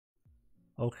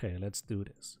Okay, let's do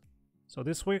this. So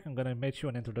this week I'm gonna make you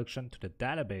an introduction to the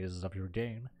databases of your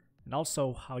game and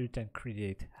also how you can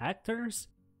create actors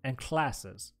and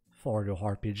classes for your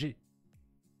RPG.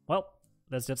 Well,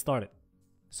 let's get started.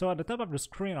 So at the top of the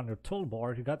screen on your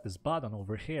toolbar, you got this button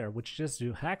over here which gives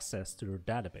you access to your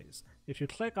database. If you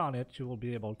click on it, you will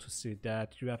be able to see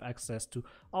that you have access to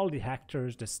all the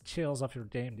actors, the skills of your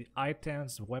game, the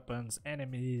items, weapons,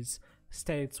 enemies,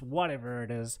 states, whatever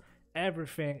it is.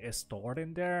 Everything is stored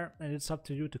in there, and it's up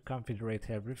to you to configure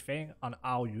everything on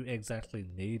how you exactly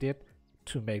need it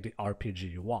to make the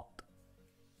RPG you want.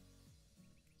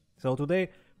 So today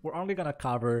we're only gonna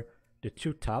cover the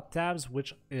two top tabs,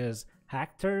 which is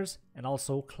actors and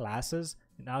also classes,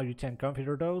 and how you can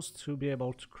configure those to be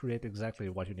able to create exactly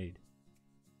what you need.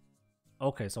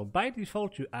 Okay, so by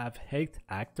default you have 8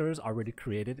 actors already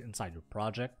created inside your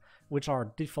project, which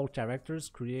are default characters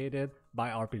created by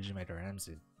RPG Maker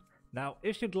MC. Now,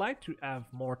 if you'd like to have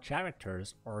more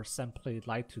characters or simply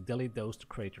like to delete those to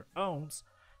create your own,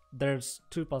 there's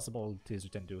two possibilities you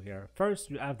can do here. First,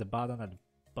 you have the button at the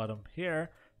bottom here,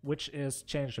 which is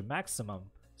change the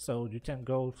maximum. So you can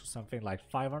go to something like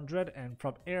 500, and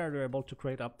from here you're able to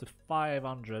create up to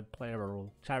 500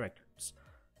 playable characters.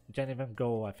 You can even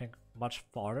go, I think, much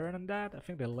farther than that. I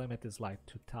think the limit is like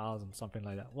 2000, something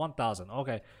like that. 1000,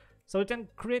 okay. So you can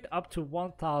create up to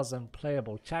 1000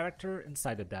 playable character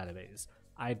inside the database.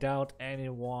 I doubt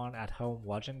anyone at home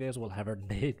watching this will ever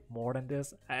need more than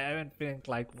this. I even think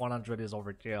like 100 is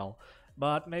overkill,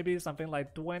 but maybe something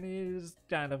like 20 is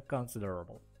kind of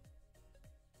considerable.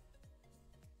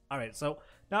 Alright, so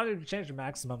now that you change the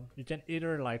maximum, you can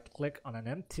either like click on an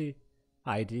empty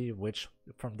ID, which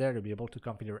from there you'll be able to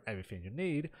configure everything you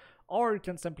need, or you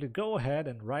can simply go ahead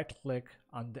and right click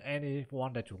on any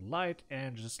one that you like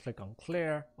and just click on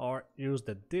clear, or use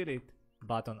the delete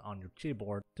button on your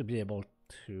keyboard to be able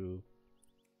to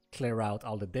clear out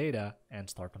all the data and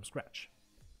start from scratch.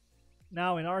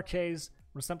 Now in our case,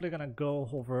 we're simply gonna go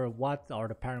over what are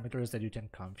the parameters that you can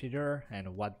configure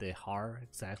and what they are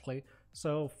exactly.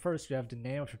 So first you have the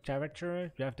name of your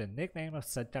character, you have the nickname of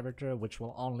said character, which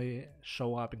will only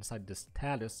show up inside the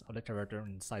status of the character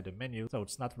inside the menu, so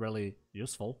it's not really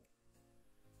useful.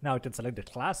 Now you can select the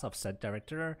class of said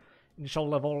character. Initial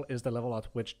level is the level at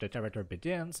which the character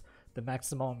begins, the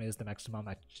maximum is the maximum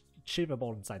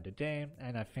achievable inside the game,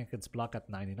 and I think it's blocked at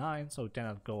 99, so you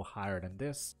cannot go higher than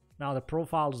this. Now the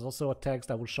profile is also a text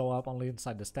that will show up only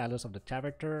inside the status of the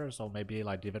character, so maybe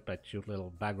like give it a cute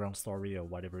little background story or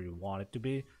whatever you want it to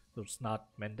be. So it's not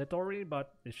mandatory,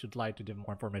 but if you'd like to give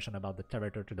more information about the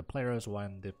character to the players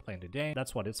when they play the game,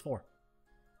 that's what it's for.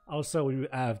 Also, you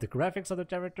have the graphics of the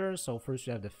character, so first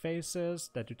you have the faces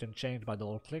that you can change by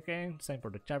double clicking, same for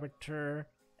the character,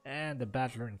 and the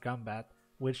battler in combat,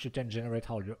 which you can generate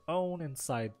all your own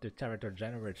inside the character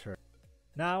generator.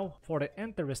 Now, for the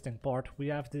interesting part, we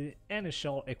have the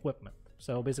initial equipment.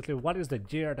 So basically, what is the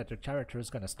gear that your character is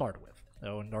going to start with?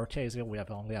 So in our case here, we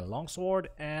have only a longsword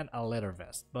and a leather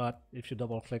vest. But if you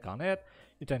double click on it,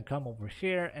 you can come over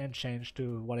here and change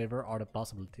to whatever are the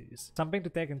possibilities. Something to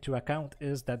take into account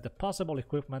is that the possible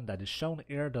equipment that is shown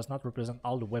here does not represent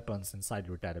all the weapons inside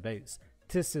your database.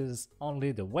 This is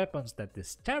only the weapons that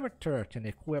this character can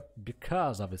equip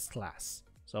because of his class.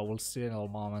 So we'll see in all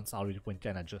moments how we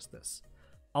can adjust this.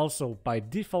 Also, by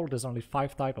default, there's only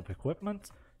 5 types of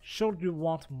equipment. Should you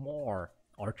want more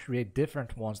or create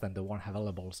different ones than the one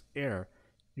available here,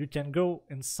 you can go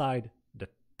inside the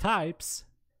types,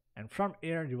 and from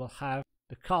here you will have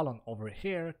the column over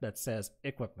here that says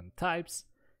equipment types,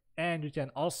 and you can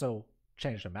also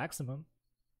change the maximum.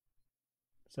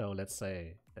 So let's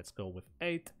go with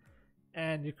 8,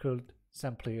 and you could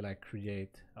simply like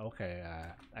create, okay,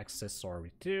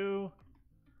 accessory 2.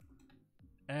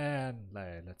 And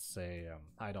let's say,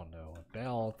 I don't know, a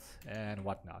belt and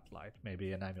whatnot, like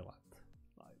maybe an amulet,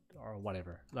 like, or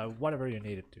whatever, like whatever you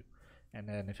need it to. And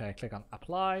then if I click on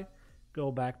apply,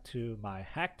 go back to my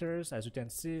actors, as you can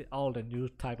see, all the new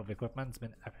type of equipment's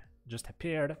been just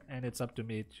appeared, and it's up to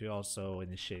me to also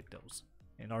initiate those.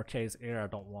 In our case here, I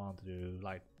don't want to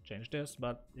like change this,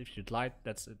 but if you'd like,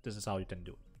 this is how you can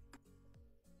do it.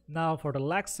 Now for the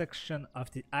last section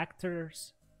of the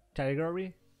actors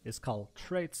category, is called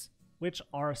traits, which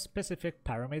are specific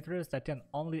parameters that can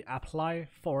only apply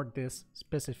for this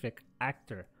specific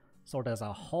actor. So there's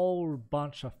a whole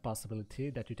bunch of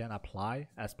possibilities that you can apply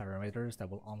as parameters that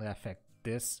will only affect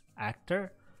this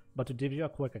actor. But to give you a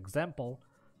quick example,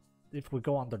 if we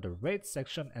go under the rate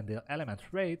section and the element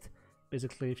rate,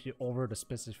 basically if you over the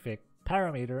specific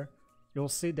parameter, you'll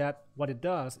see that what it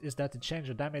does is that it changes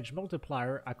the damage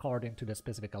multiplier according to the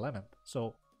specific element.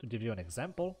 So to give you an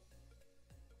example,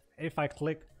 if I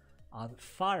click on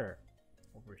fire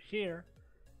over here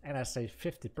and I say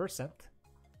 50%,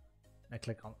 I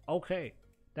click on OK,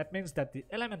 that means that the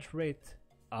element rate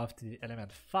of the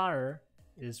element fire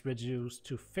is reduced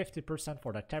to 50%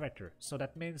 for the character. So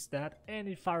that means that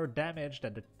any fire damage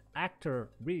that the actor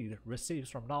Reed receives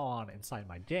from now on inside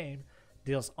my game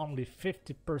deals only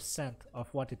 50%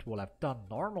 of what it will have done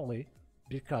normally,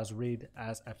 because Reed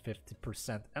has a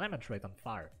 50% element rate on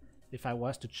fire. If I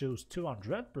was to choose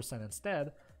 200%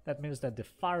 instead, that means that the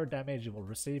fire damage you will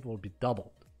receive will be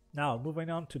doubled. Now moving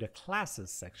on to the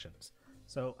classes sections.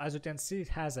 So as you can see, it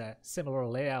has a similar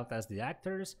layout as the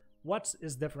actors. What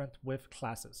is different with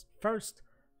classes? First,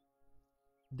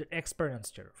 the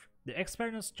experience curve. The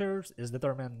experience curve is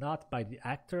determined not by the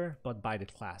actor but by the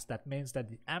class. That means that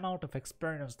the amount of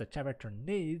experience the character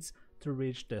needs to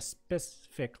reach the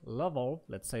specific level,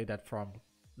 let's say that from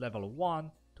level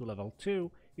 1 to level 2,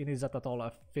 it needs a total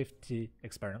of 50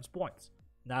 experience points.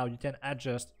 Now you can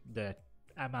adjust the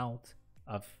amount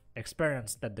of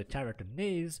experience that the character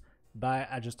needs by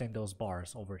adjusting those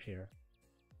bars over here.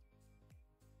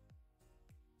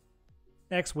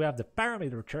 Next, we have the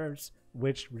parameter curves,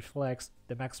 which reflects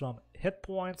the maximum hit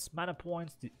points, mana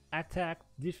points, the attack,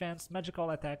 defense,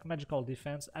 magical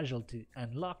defense, agility,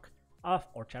 and luck of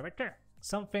our character.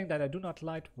 Something that I do not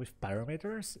like with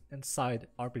parameters inside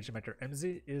RPG Maker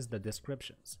MZ is the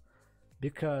descriptions.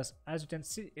 Because as you can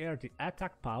see here, the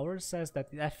attack power says that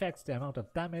it affects the amount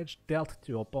of damage dealt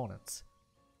to opponents.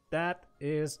 That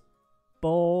is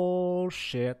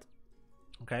bullshit.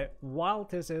 Okay, while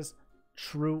this is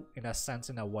true in a sense,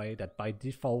 in a way that by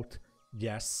default,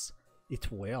 yes,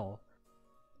 it will,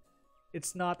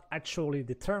 it's not actually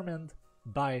determined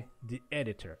by the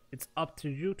editor. It's up to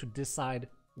you to decide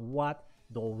what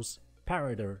those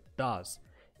parameter does.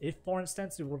 If, for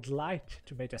instance, you would like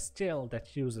to make a skill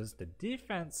that uses the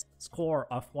defense score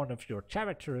of one of your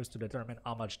characters to determine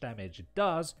how much damage it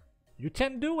does, you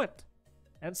can do it.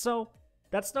 And so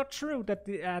that's not true that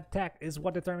the attack is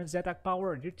what determines the attack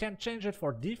power. You can change it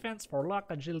for defense, for luck,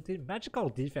 agility, magical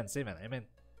defense even. I mean,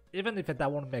 even if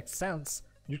that won't make sense,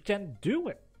 you can do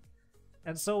it.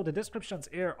 And so the descriptions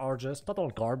here are just total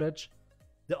garbage.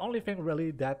 The only thing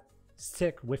really that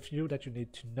stick with you that you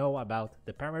need to know about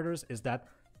the parameters is that,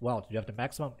 well, you have the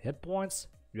maximum hit points,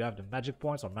 you have the magic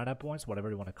points or mana points, whatever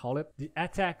you want to call it. The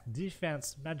attack,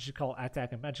 defense, magical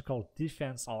attack, and magical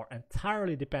defense are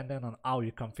entirely dependent on how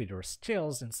you configure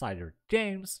skills inside your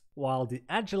games, while the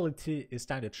agility is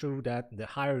kind of true that the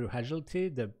higher your agility,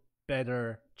 the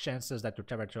better chances that your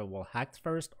character will act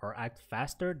first or act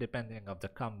faster, depending on the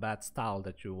combat style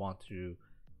that you want to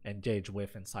engage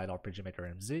with inside RPG Maker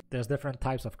MZ. There's different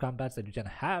types of combats that you can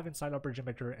have inside RPG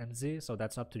Maker MZ, so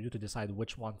that's up to you to decide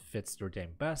which one fits your game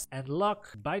best. And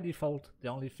luck, by default, the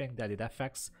only thing that it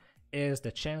affects is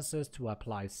the chances to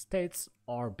apply states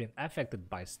or being affected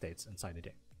by states inside the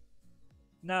game.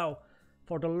 Now,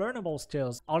 for the learnable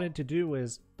skills, all you need to do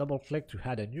is double click to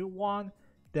add a new one,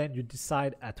 then you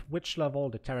decide at which level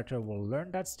the character will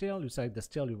learn that skill, you select the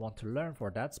skill you want to learn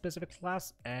for that specific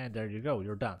class, and there you go,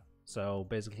 you're done. So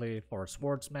basically for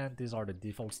Swordsman, these are the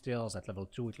default skills. At level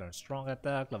 2 it learns strong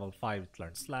attack, level 5 it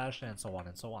learns slash, and so on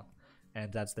and so on.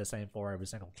 And that's the same for every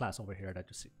single class over here that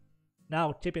you see.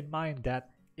 Now keep in mind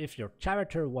that if your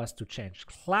character was to change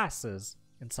classes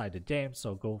inside the game,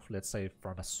 so go, let's say,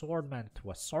 from a swordman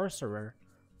to a sorcerer,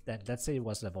 then let's say it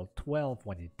was level 12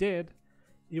 when he did,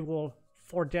 you will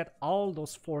forget all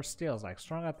those 4 skills like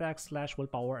strong attack, slash,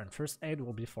 willpower, and first aid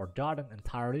will be forgotten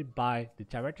entirely by the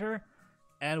character,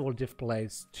 and will give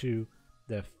place to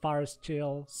the fire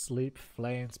skill, sleep,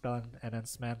 flame, spell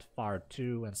enhancement, fire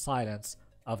 2, and silence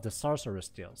of the sorcerer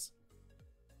skills.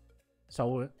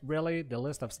 So really the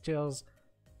list of skills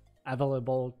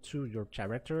available to your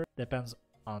character depends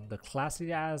on the class he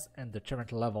has and the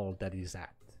current level that he's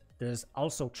at. There's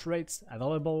also traits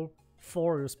available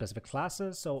for your specific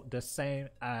classes, so the same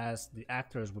as the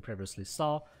actors we previously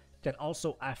saw can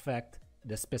also affect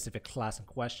the specific class in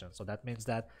question. So that means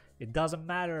that it doesn't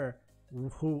matter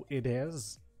who it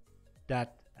is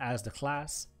that has the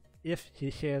class. If he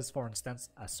is, for instance,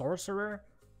 a sorcerer,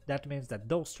 that means that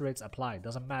those traits apply. It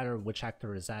doesn't matter which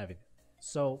actor is having it.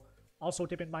 So also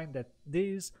keep in mind that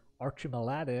these are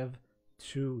cumulative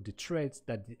to the traits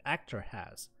that the actor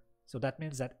has. So that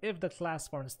means that if the class,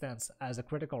 for instance, has a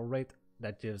critical rate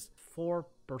that gives 4%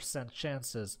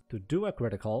 chances to do a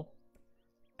critical,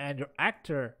 and your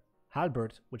actor,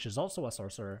 Halbert, which is also a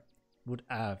sorcerer, would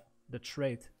have the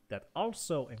trait that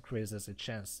also increases its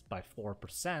chance by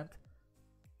 4%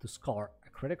 to score a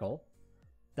critical,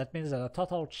 that means that the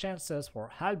total chances for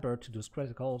Halbert to do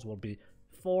criticals will be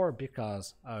 4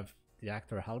 because of the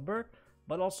actor Halbert,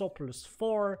 but also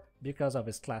 +4 because of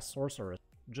his class sorcerer.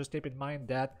 Just keep in mind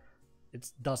that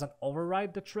it doesn't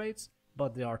override the traits,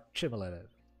 but they are cumulative.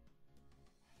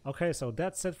 Okay, so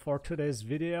that's it for today's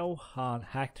video on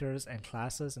actors and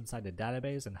classes inside the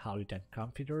database and how you can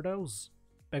configure those.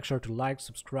 Make sure to like,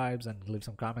 subscribe, and leave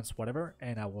some comments, whatever,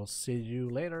 and I will see you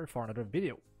later for another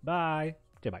video. Bye!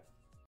 Okay, bye.